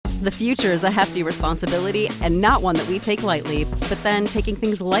The future is a hefty responsibility and not one that we take lightly. But then taking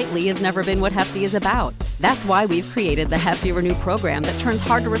things lightly has never been what Hefty is about. That's why we've created the Hefty Renew program that turns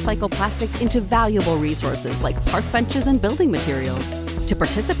hard-to-recycle plastics into valuable resources like park benches and building materials. To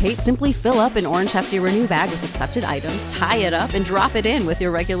participate, simply fill up an orange Hefty Renew bag with accepted items, tie it up, and drop it in with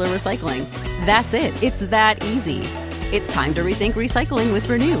your regular recycling. That's it. It's that easy. It's time to rethink recycling with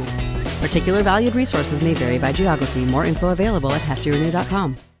Renew. Particular valued resources may vary by geography. More info available at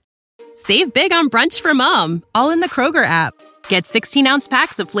heftyrenew.com. Save big on brunch for mom, all in the Kroger app. Get 16-ounce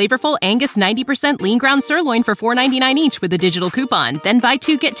packs of flavorful Angus 90% lean ground sirloin for $4.99 each with a digital coupon. Then buy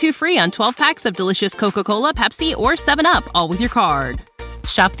 2, get 2 free on 12 packs of delicious Coca-Cola, Pepsi, or 7-Up, all with your card.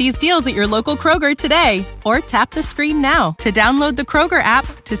 Shop these deals at your local Kroger today, or tap the screen now to download the Kroger app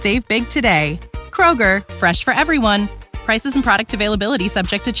to save big today. Kroger, fresh for everyone. Prices and product availability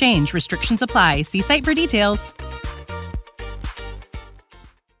subject to change. Restrictions apply. See site for details.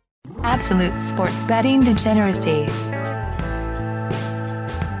 Absolute sports betting degeneracy.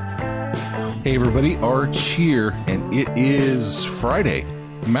 Hey everybody, Arch here, and it is Friday.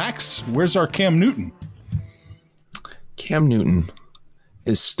 Max, where's our Cam Newton? Cam Newton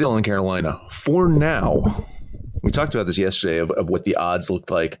is still in Carolina for now. We talked about this yesterday of what the odds looked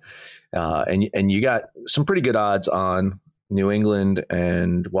like, and you got some pretty good odds on New England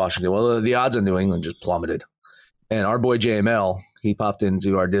and Washington. Well, the odds on New England just plummeted. And our boy JML, he popped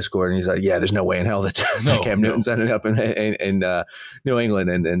into our Discord and he's like, yeah, there's no way in hell that Cam Newton's ended up in New England.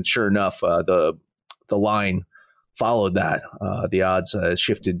 And sure enough, the line followed that. The odds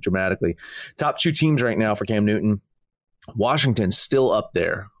shifted dramatically. Top 2 teams right now for Cam Newton. Washington's still up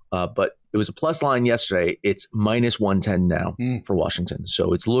there, but it was a plus line yesterday. It's minus 110 now for Washington.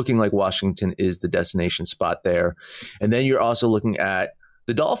 So it's looking like Washington is the destination spot there. And then you're also looking at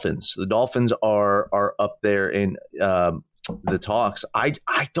the Dolphins. The Dolphins are up there in the talks. I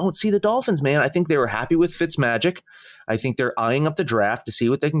don't see the Dolphins, man. I think they were happy with Fitzmagic. I think they're eyeing up the draft to see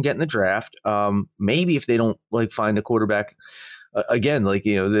what they can get in the draft. Maybe if they don't find a quarterback again,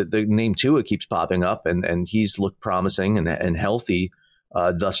 the name Tua keeps popping up, and he's looked promising and healthy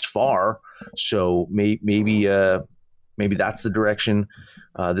thus far. So maybe that's the direction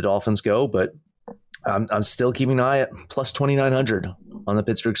the Dolphins go. But I'm still keeping an eye at plus 2,900 on the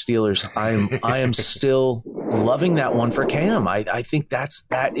Pittsburgh Steelers. I am still loving that one for Cam. I think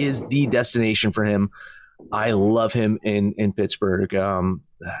that is the destination for him. I love him in Pittsburgh.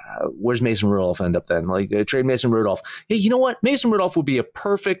 Where's Mason Rudolph end up then? Trade Mason Rudolph. Hey, you know what? Mason Rudolph would be a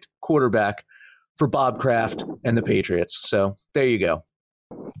perfect quarterback for Bob Kraft and the Patriots. So there you go.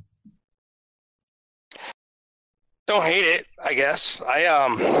 Don't hate it, I guess.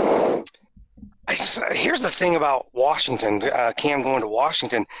 Here's the thing about Washington, Cam going to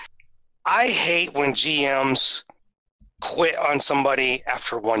Washington. I hate when GMs quit on somebody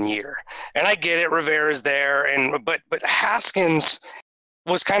after 1 year. And I get it, Rivera's there, but Haskins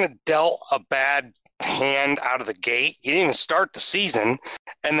was kind of dealt a bad hand out of the gate. He didn't even start the season.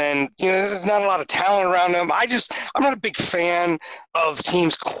 And then, there's not a lot of talent around him. I'm not a big fan of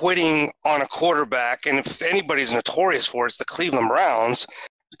teams quitting on a quarterback. And if anybody's notorious for it, it's the Cleveland Browns.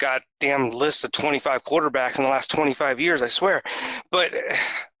 Goddamn list of 25 quarterbacks in the last 25 years, I swear. But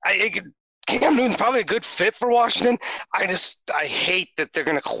Cam Newton's probably a good fit for Washington. I hate that they're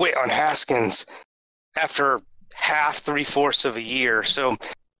going to quit on Haskins after half, 3/4 of a year. So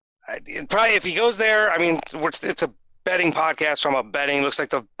probably if he goes there, it's a betting podcast, so I'm about betting. Looks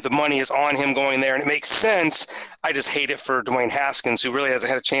like the money is on him going there, and it makes sense. I just hate it for Dwayne Haskins, who really hasn't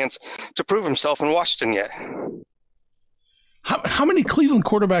had a chance to prove himself in Washington yet. How many Cleveland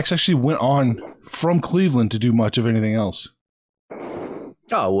quarterbacks actually went on from Cleveland to do much of anything else?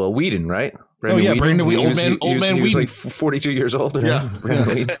 Oh, well, Whedon, right? Brandon Whedon. Old man He was Whedon. 42 years old. Right? Yeah. Brandon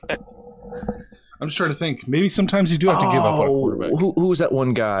Whedon. I'm just trying to think. Maybe sometimes you do have to give up on a quarterback. Who was that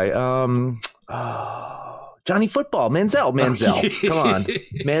one guy? Johnny Football. Manziel. Come on.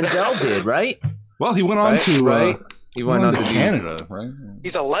 Manziel did, right? Well, he went on to He went on to Canada, right?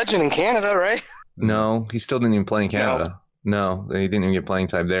 He's a legend in Canada, right? No, he still didn't even play in Canada. No, he didn't even get playing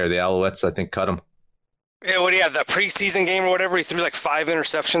time there. The Alouettes, I think, cut him. Yeah, what do you have? The preseason game or whatever? He threw 5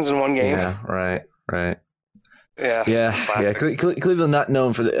 interceptions in one game. Yeah, right. Yeah. Cleveland not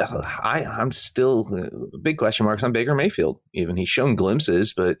known for the. I'm still big question marks on Baker Mayfield. Even he's shown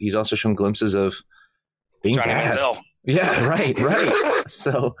glimpses, but he's also shown glimpses of being Johnny bad. Manziel. Yeah, right.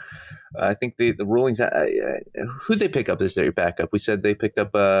 So I think the rulings. Who'd they pick up this their backup? We said they picked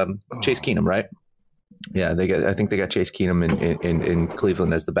up Chase Keenum, right? Yeah, I think they got Chase Keenum in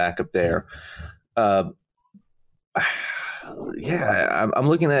Cleveland as the backup there. I'm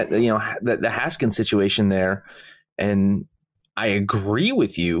looking at the Haskins situation there, and I agree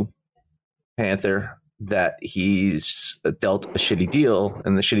with you, Panther, that he's dealt a shitty deal,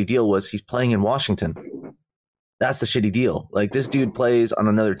 and the shitty deal was he's playing in Washington. That's the shitty deal. Like, this dude plays on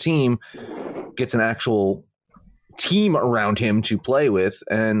another team, gets an actual team around him to play with,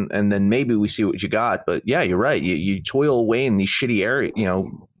 and then maybe we see what you got. But yeah, you're right. You toil away in these shitty areas,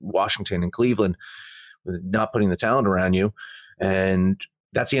 Washington and Cleveland, with not putting the talent around you, and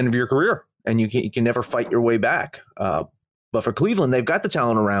that's the end of your career, and you can never fight your way back. But for Cleveland, they've got the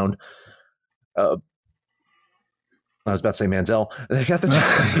talent around. I was about to say Manziel. They got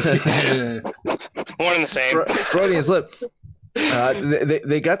the one and the same. Freudian slip.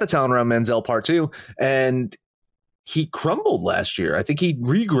 They got the talent around Manziel part 2, and he crumbled last year. I think he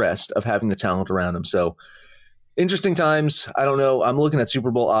regressed of having the talent around him. So interesting times. I don't know. I'm looking at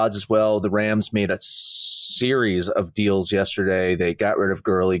Super Bowl odds as well. The Rams made a series of deals yesterday. They got rid of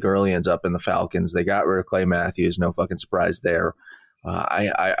Gurley. Gurley ends up in the Falcons. They got rid of Clay Matthews. No fucking surprise there.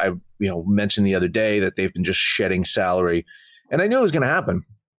 I mentioned the other day that they've been just shedding salary, and I knew it was going to happen.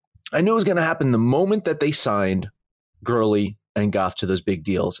 I knew it was going to happen the moment that they signed Gurley and Goff to those big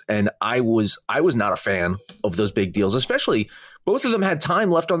deals. And I was not a fan of those big deals, especially both of them had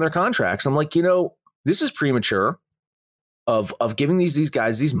time left on their contracts. I'm like, this is premature of giving these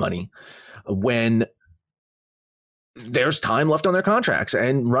guys these money when there's time left on their contracts.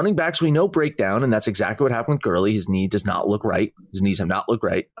 And running backs, we know, break down, and that's exactly what happened with Gurley. His knee does not look right. His knees have not looked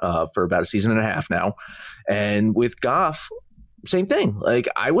right for about a season and a half now. And with Goff, same thing. Like,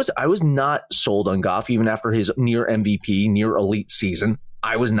 I was not sold on Goff even after his near MVP, near elite season.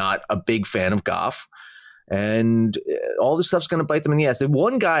 I was not a big fan of Goff. And all this stuff's going to bite them in the ass. The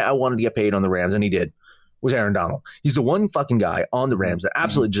one guy I wanted to get paid on the Rams, and he did, was Aaron Donald. He's the one fucking guy on the Rams that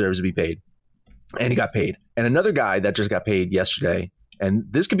absolutely deserves to be paid. And he got paid. And another guy that just got paid yesterday, and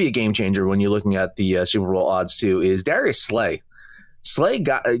this could be a game changer when you're looking at the Super Bowl odds too, is Darius Slay. Slay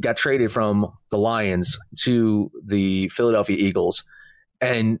got traded from the Lions to the Philadelphia Eagles.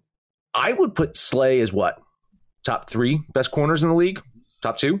 And I would put Slay as what? Top 3 best corners in the league?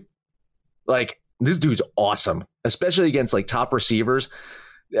 Top 2? Like, this dude's awesome, especially against like top receivers.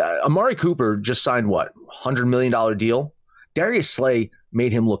 Amari Cooper just signed what? $100 million deal. Darius Slay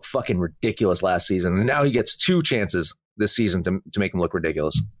made him look fucking ridiculous last season, and now he gets 2 chances this season to make him look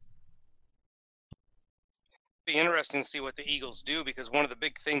ridiculous. Be interesting to see what the Eagles do, because one of the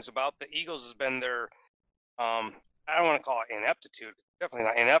big things about the Eagles has been their I don't want to call it ineptitude. It's definitely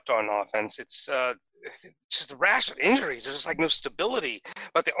not inept on offense. It's just a rash of injuries. There's just like no stability.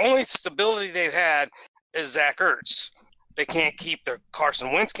 But the only stability they've had is Zach Ertz. They can't keep their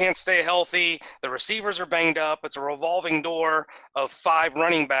Carson Wentz can't stay healthy. The receivers are banged up. It's a revolving door of 5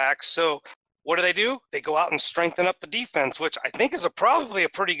 running backs. So what do? They go out and strengthen up the defense, which I think is probably a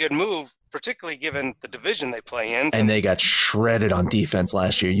pretty good move, particularly given the division they play in. And they got shredded on defense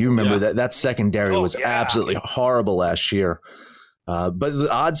last year. You remember that secondary was absolutely horrible last year. But the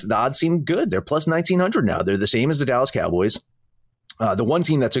odds seem good. They're plus 1,900 now. They're the same as the Dallas Cowboys. The one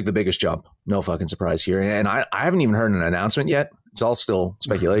team that took the biggest jump, no fucking surprise here. And I haven't even heard an announcement yet. It's all still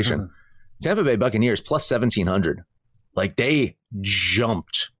speculation. Tampa Bay Buccaneers plus 1,700. Like, they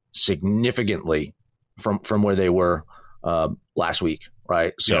jumped significantly from where they were last week,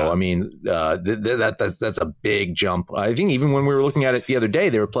 right? So, I mean, that's a big jump. I think even when we were looking at it the other day,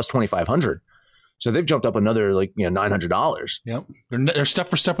 they were plus 2,500. So they've jumped up another $900. Yep, they're step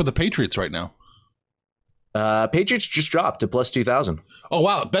for step with the Patriots right now. Patriots just dropped to plus 2,000. Oh,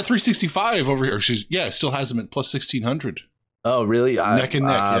 wow. Bet365 over here. It still has them at plus 1,600. Oh, really? Neck and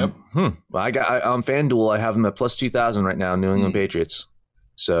neck, yep. Well, on FanDuel, I have them at plus 2,000 right now, New England Patriots.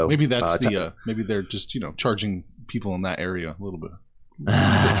 So maybe that's maybe they're just, charging people in that area a little bit.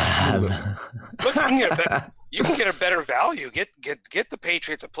 Look, you can get a better value. Get the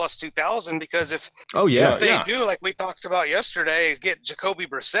Patriots at plus 2,000, because if they do, like we talked about yesterday, get Jacoby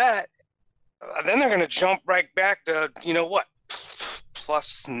Brissett, then they're going to jump right back to,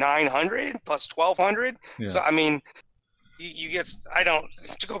 plus 900, plus 1,200. Yeah. So, I mean,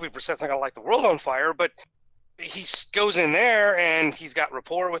 Jacoby Brissett's not going to light the world on fire, but he goes in there and he's got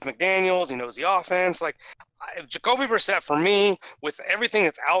rapport with McDaniels. He knows the offense. Like, Jacoby Brissett, for me, with everything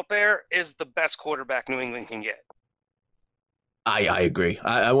that's out there, is the best quarterback New England can get. I agree.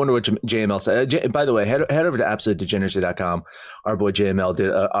 I wonder what JML said. By the way, head over to absolutedegeneracy.com. Our boy JML did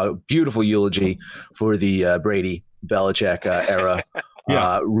a beautiful eulogy for the Brady Belichick era.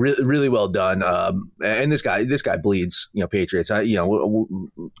 Really well done. And this guy bleeds, Patriots. Arch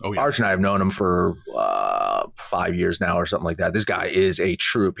and I have known him for 5 years now or something like that. This guy is a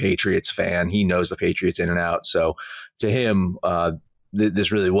true Patriots fan. He knows the Patriots in and out. So to him,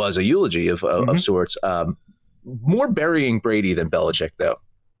 this really was a eulogy of sorts. more burying Brady than Belichick, though.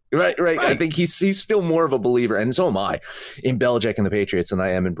 Right. I think he's still more of a believer, and so am I, in Belichick and the Patriots than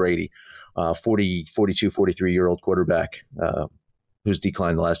I am in Brady, 42, 43-year-old quarterback who's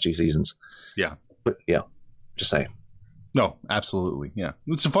declined the last 2 seasons. Yeah. But, yeah, just saying. No, absolutely. Yeah.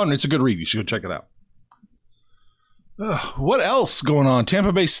 It's a good read. You should go check it out. What else going on?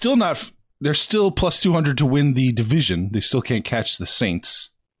 Tampa Bay still not – they're still plus 200 to win the division. They still can't catch the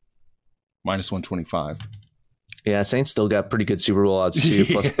Saints, minus 125. Yeah, Saints still got pretty good Super Bowl odds too,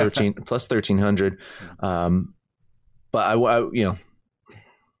 plus 1,300. But I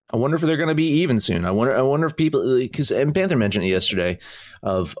wonder if they're going to be even soon. I wonder if people, because Panther mentioned it yesterday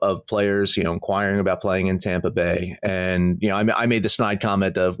of players, inquiring about playing in Tampa Bay, and I made the snide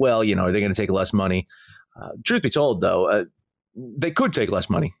comment of, well, are they going to take less money? Truth be told, though, they could take less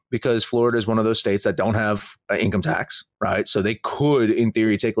money because Florida is one of those states that don't have income tax, right? So they could, in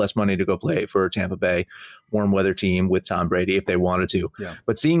theory, take less money to go play for Tampa Bay, warm weather team with Tom Brady if they wanted to. Yeah.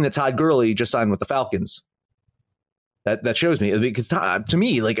 But seeing that Todd Gurley just signed with the Falcons, that shows me, because to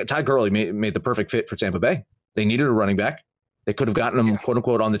me, Todd Gurley made the perfect fit for Tampa Bay. They needed a running back. They could have gotten him, quote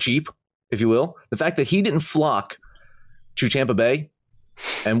unquote, on the cheap, if you will. The fact that he didn't flock to Tampa Bay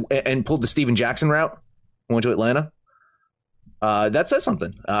and pulled the Steven Jackson route, went to Atlanta. That says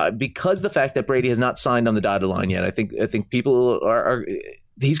something, because the fact that Brady has not signed on the dotted line yet. I think people are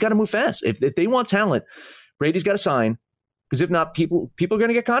he's got to move fast. If they want talent, Brady's got to sign, because if not, people are going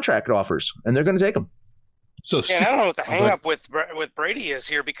to get contract offers and they're going to take them. So I don't know what the hang up with Brady is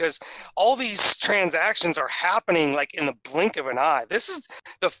here, because all these transactions are happening like in the blink of an eye. This is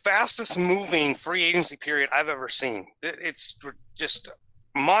the fastest moving free agency period I've ever seen. It's just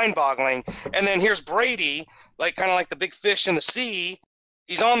mind-boggling. And then here's Brady, kind of like the big fish in the sea.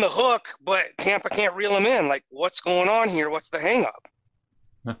 He's on the hook, but Tampa can't reel him in. What's going on here? What's the hang-up?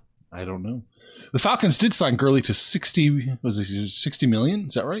 I don't know. The Falcons did sign Gurley to $60 million.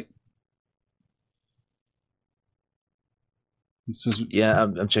 Is that right? Yeah,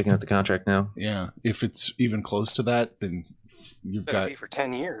 I'm checking out the contract now. Yeah, if it's even close to that, then you've got be for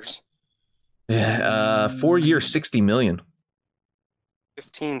 10 years. Yeah, 4 years, $60 million.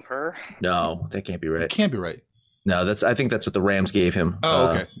 15 per? No, that can't be right. It can't be right. No, I think that's what the Rams gave him. Oh,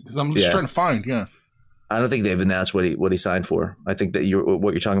 okay. Because I'm just trying to find. Yeah, I don't think they've announced what he signed for. I think that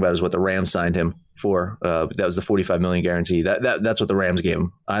what you're talking about is what the Rams signed him for. That was the $45 million guarantee. That's what the Rams gave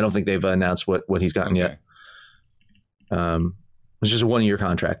him. I don't think they've announced what he's gotten yet. It's just a 1 year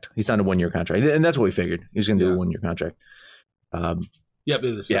contract. He signed a 1 year contract, and that's what we figured. He was going to do a 1 year contract.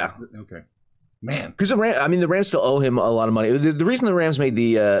 Yeah. Okay. Man, because the Rams still owe him a lot of money. The reason the Rams made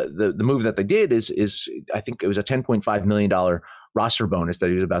the move that they did is I think it was a $10.5 million roster bonus that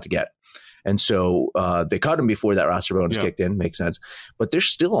he was about to get, and so they cut him before that roster bonus kicked in. Makes sense, but they're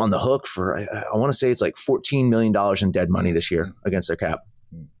still on the hook for I want to say it's like $14 million in dead money this year against their cap.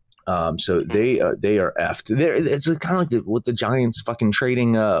 So they are effed. It's kind of like with the Giants fucking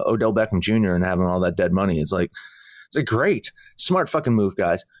trading Odell Beckham Jr. and having all that dead money. It's a great, smart fucking move,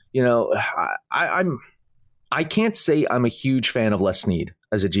 guys. I can't say I'm a huge fan of Les Snead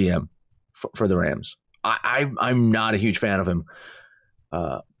as a GM for the Rams. I'm not a huge fan of him.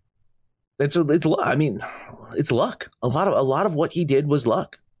 It's luck. A lot of what he did was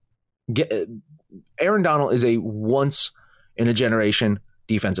luck. Aaron Donald is a once in a generation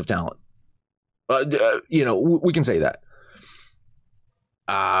defensive talent. We can say that.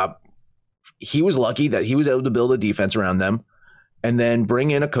 He was lucky that he was able to build a defense around them and then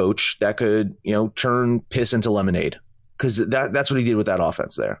bring in a coach that could, turn piss into lemonade, because that's what he did with that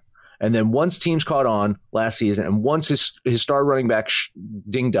offense there. And then once teams caught on last season, and once his star running back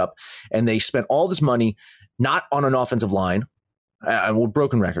dinged up, and they spent all this money not on an offensive line. We're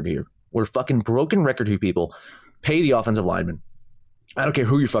broken record here. We're fucking broken record here, people. Pay the offensive lineman. I don't care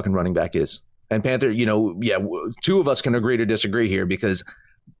who your fucking running back is. And Panther, two of us can agree to disagree here, because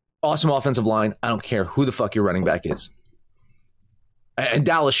awesome offensive line, I don't care who the fuck your running back is. And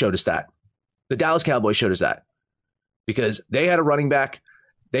Dallas showed us that. The Dallas Cowboys showed us that, because they had a running back.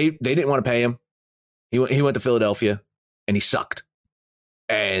 They didn't want to pay him. He went to Philadelphia, and he sucked.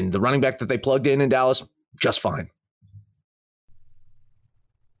 And the running back that they plugged in Dallas, just fine.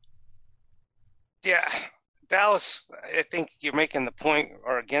 Yeah. Dallas, I think you're making the point,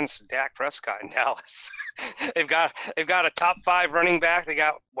 or against Dak Prescott in Dallas. They've got a top 5 running back. They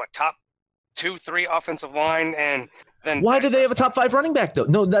got top 2, 3 offensive line, and then why do they have a top 5 running back though?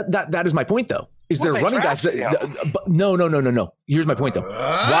 No, that is my point though. Is there running backs? No. Here's my point though.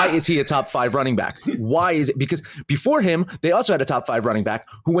 Why is he a top 5 running back? Why is it? Because before him, they also had a top 5 running back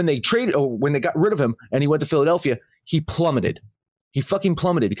who, when they got rid of him and he went to Philadelphia, he plummeted. He fucking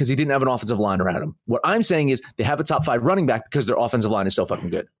plummeted because he didn't have an offensive line around him. What I'm saying is they have a top 5 running back because their offensive line is so fucking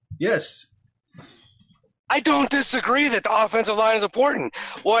good. Yes. I don't disagree that the offensive line is important.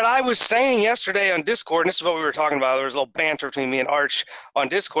 What I was saying yesterday on Discord, and this is what we were talking about, there was a little banter between me and Arch on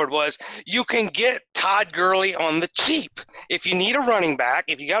Discord, was you can get Todd Gurley on the cheap. If you need a running back,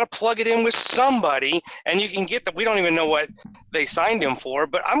 if you got to plug it in with somebody, and you can get we don't even know what they signed him for,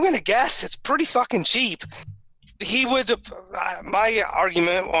 but I'm going to guess it's pretty fucking cheap. He would, my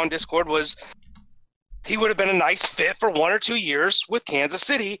argument on Discord was he would have been a nice fit for 1 or 2 years with Kansas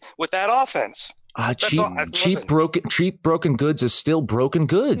City with that offense. Cheap broken goods is still broken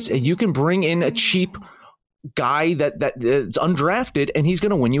goods. And you can bring in a cheap guy that's undrafted, and he's going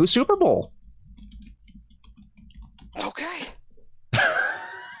to win you a Super Bowl. Okay.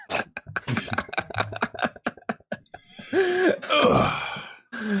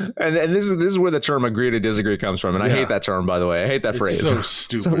 And this is where the term agree to disagree comes from. And I hate that term, by the way. I hate that phrase. So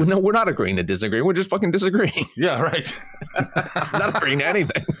stupid. So, no, we're not agreeing to disagree. We're just fucking disagreeing. Yeah, right. I'm not agreeing to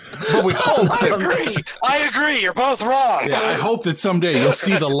anything. But we hope I agree. You're both wrong. Yeah, I hope that someday you'll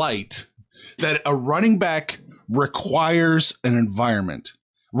see the light that a running back requires an environment.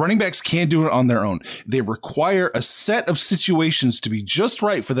 Running backs can't do it on their own. They require a set of situations to be just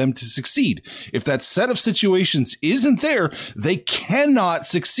right for them to succeed. If that set of situations isn't there, they cannot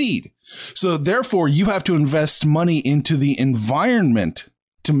succeed. So therefore, you have to invest money into the environment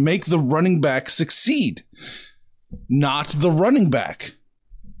to make the running back succeed, not the running back.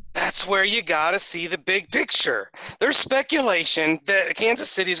 That's where you got to see the big picture. There's speculation that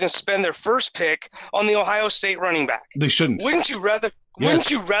Kansas City is going to spend their first pick on the Ohio State running back. They shouldn't. Wouldn't you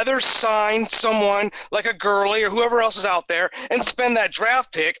rather sign someone like a Gurley or whoever else is out there and spend that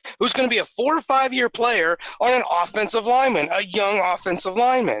draft pick who's going to be a 4 or 5 year player on an offensive lineman, a young offensive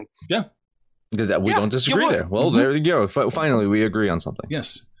lineman? Yeah. We don't disagree there. Well, there you go. Finally, we agree on something.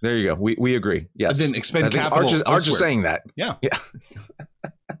 Yes. There you go. We agree. Yes. And then expend capital. Arch is saying that. Yeah. Yeah.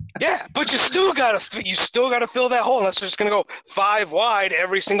 Yeah, but you still got to fill that hole unless they're just going to go 5 wide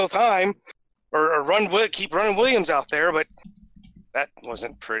every single time or keep running Williams out there, but that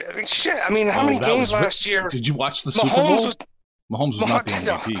wasn't pretty. I mean, shit. I mean, how many games last year? Did you watch the Super Bowl? Mahomes was not the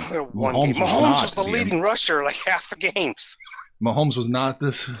MVP. Mahomes was the leading rusher like half the games. Mahomes was not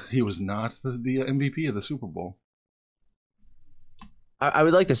the MVP of the Super Bowl. I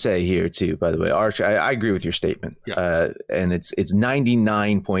would like to say here too, by the way, Arch, I agree with your statement. Yeah. And it's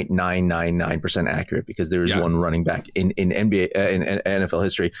 99.999% accurate because there is one running back in NBA in NFL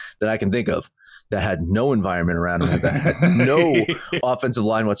history that I can think of that had no environment around him, that had no offensive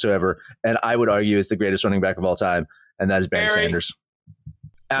line whatsoever, and I would argue is the greatest running back of all time, and that is Barry Sanders.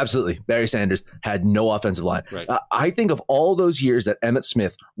 Absolutely. Barry Sanders had no offensive line. Right. I think of all those years that Emmitt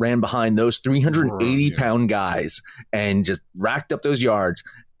Smith ran behind those 380-pound guys and just racked up those yards,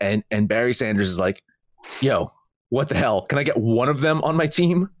 and Barry Sanders is like, yo, what the hell? Can I get one of them on my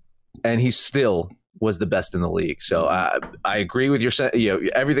team? And he still was the best in the league. So I agree with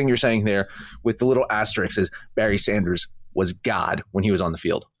everything you're saying there with the little asterisks is Barry Sanders was God when he was on the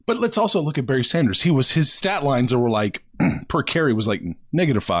field. But let's also look at Barry Sanders. His stat lines were like per carry was like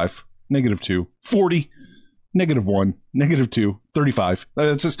 -5, -2, 40, -1, -2, 35.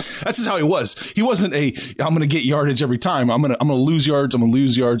 That's just how he was. He wasn't I'm going to get yardage every time. I'm going to lose yards. I'm going to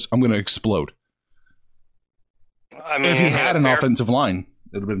lose yards. I'm going to explode. I mean, if he had an offensive line,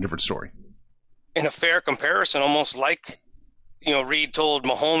 it would have been a different story. In a fair comparison, almost like, Reed told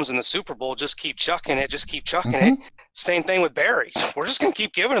Mahomes in the Super Bowl, just keep chucking it, it. Same thing with Barry. We're just going to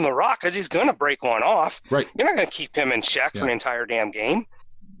keep giving him the rock because he's going to break one off. Right. You're not going to keep him in check for an entire damn game.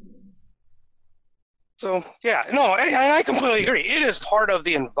 So, yeah, no, I completely agree. It is part of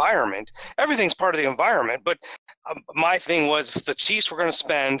the environment. Everything's part of the environment. But my thing was if the Chiefs were going to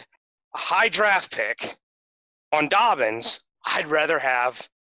spend a high draft pick on Dobbins, I'd rather have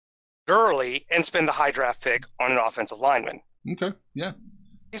Gurley and spend the high draft pick on an offensive lineman. Okay, yeah.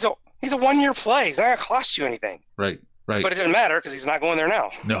 He's a 1 year play. He's not going to cost you anything. Right. But it doesn't matter because he's not going there now.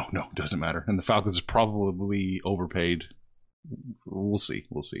 No, it doesn't matter. And the Falcons are probably overpaid. We'll see.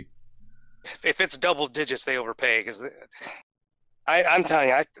 If it's double digits, they overpay because I'm telling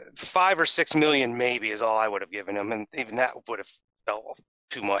you, $5 or $6 million maybe is all I would have given him, and even that would have felt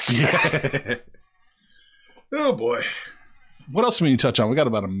too much. Yeah. Oh boy. What else do we need to touch on? We got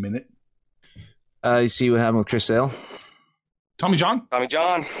about a minute. You see what happened with Chris Sale? Tommy John.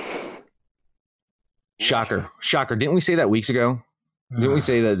 Shocker. Didn't we say that weeks ago? Didn't we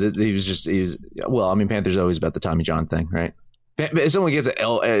say that he was well, I mean, Panthers always about the Tommy John thing, right? If someone gets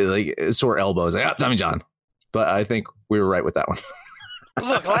a sore elbow, it's like, Tommy John. But I think we were right with that one.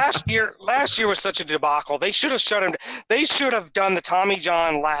 Look, last year was such a debacle. They should have shut him. They should have done the Tommy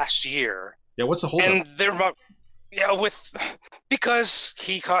John last year. Yeah, what's the hold and up? they're because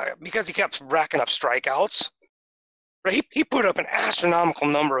he kept racking up strikeouts. Right? He put up an astronomical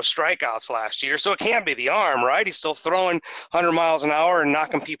number of strikeouts last year, so it can't be the arm, right? He's still throwing 100 miles an hour and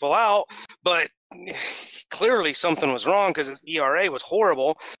knocking people out, but clearly something was wrong because his ERA was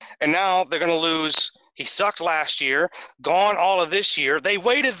horrible, and now they're going to lose. He sucked last year, gone all of this year. They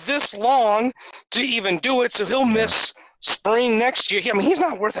waited this long to even do it, so he'll miss spring next year. I mean, he's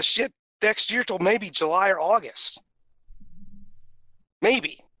not worth a shit next year till maybe July or August.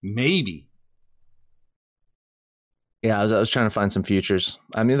 Maybe. Yeah, I was trying to find some futures.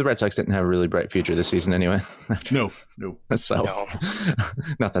 I mean, the Red Sox didn't have a really bright future this season anyway. No. So, No.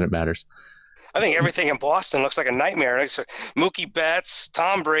 Not that it matters. I think everything in Boston looks like a nightmare. So Mookie Betts,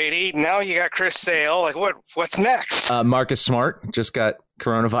 Tom Brady. Now you got Chris Sale. Like, what's next? Marcus Smart just got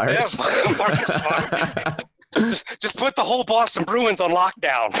coronavirus. Yeah, Marcus Smart. just put the whole Boston Bruins on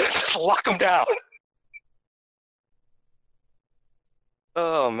lockdown. Just lock them down.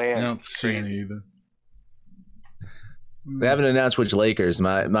 Oh man, I don't see any either. They haven't announced which Lakers.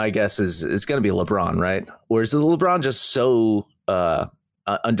 My guess is it's going to be LeBron, right? Or is LeBron just so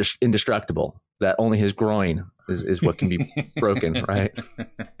indestructible that only his groin is what can be broken, right?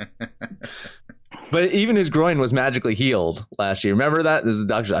 But even his groin was magically healed last year. Remember that? This is the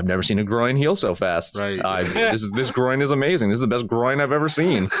doctor. I've never seen a groin heal so fast. Right. This groin is amazing. This is the best groin I've ever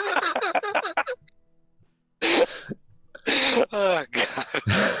seen. Oh God,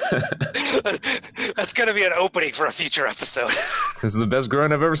 that's going to be an opening for a future episode. This is the best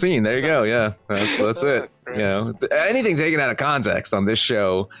groin I've ever seen. There you go. Yeah, that's it. You know, anything taken out of context on this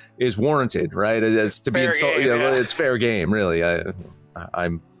show is warranted, right? It's to be insulted. Yeah. It's fair game, really.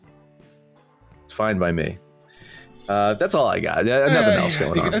 I'm. It's fine by me. That's all I got. Nothing else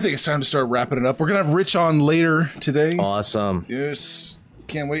going on. I think it's time to start wrapping it up. We're gonna have Rich on later today. Awesome. Yes,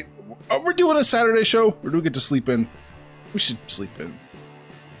 can't wait. We're doing a Saturday show. Or do we get to sleep in? We should sleep in.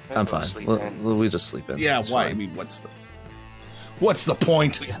 I'm fine. We'll just sleep in. Yeah, why? Fine. I mean, what's the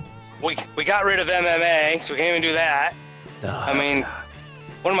point? We got rid of MMA, so we can't even do that. I mean,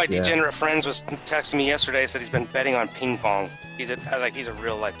 one of my degenerate friends was texting me yesterday. Said he's been betting on ping pong. He's a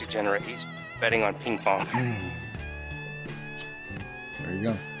real life degenerate. He's betting on ping pong. There you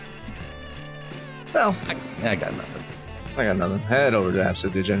go. Well, I got nothing. Head over to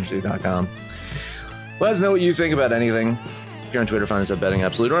absolutedegeneracy.com. Let us know what you think about anything. If you're on Twitter, find us at Betting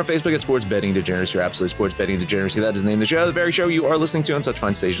Absolute, or on Facebook at Sports Betting Degeneracy or Absolute Sports Betting Degeneracy. That is the name of the show, the very show you are listening to on such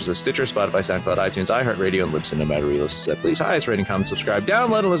fine stations as Stitcher, Spotify, SoundCloud, iTunes, iHeartRadio, and Libsyn. No matter where you listen to, please highest rating, comment, subscribe,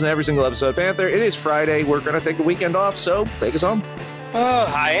 download, and listen to every single episode. Panther, it is Friday. We're going to take the weekend off, so take us home.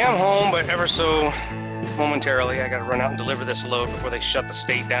 I am home, but ever so momentarily. I got to run out and deliver this load before they shut the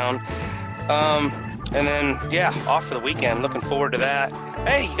state down. And then, off for the weekend. Looking forward to that.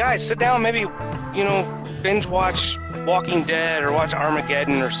 Hey, you guys, sit down, maybe, binge watch Walking Dead or watch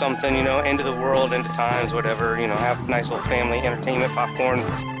Armageddon or something, End of the World, End of Times, whatever, have a nice little family entertainment popcorn.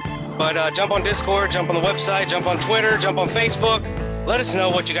 But jump on Discord, jump on the website, jump on Twitter, jump on Facebook. Let us know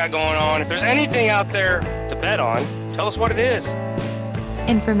what you got going on. If there's anything out there to bet on, tell us what it is.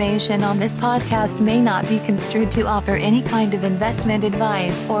 Information on this podcast may not be construed to offer any kind of investment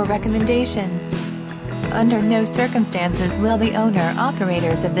advice or recommendations. Under no circumstances will the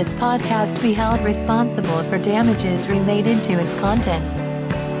owner-operators of this podcast be held responsible for damages related to its contents.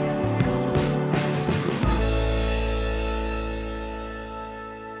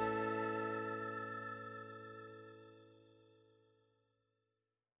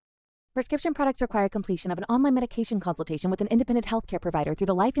 Prescription products require completion of an online medication consultation with an independent healthcare provider through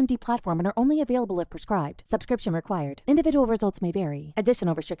the LifeMD platform and are only available if prescribed. Subscription required. Individual results may vary.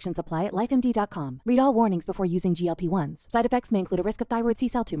 Additional restrictions apply at lifemd.com. Read all warnings before using GLP-1s. Side effects may include a risk of thyroid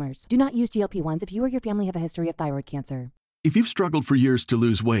C-cell tumors. Do not use GLP-1s if you or your family have a history of thyroid cancer. If you've struggled for years to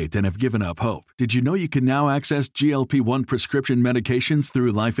lose weight and have given up hope, did you know you can now access GLP-1 prescription medications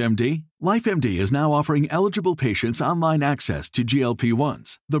through LifeMD? LifeMD is now offering eligible patients online access to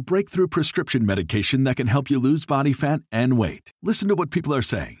GLP-1s, the breakthrough prescription medication that can help you lose body fat and weight. Listen to what people are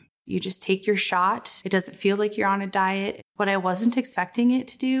saying. You just take your shot. It doesn't feel like you're on a diet. What I wasn't expecting it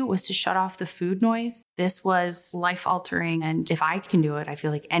to do was to shut off the food noise. This was life-altering, and if I can do it, I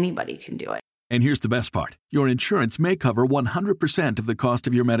feel like anybody can do it. And here's the best part. Your insurance may cover 100% of the cost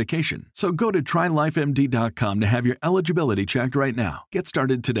of your medication. So go to TryLifeMD.com to have your eligibility checked right now. Get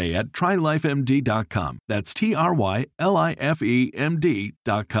started today at TryLifeMD.com. That's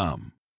TryLifeMD.com.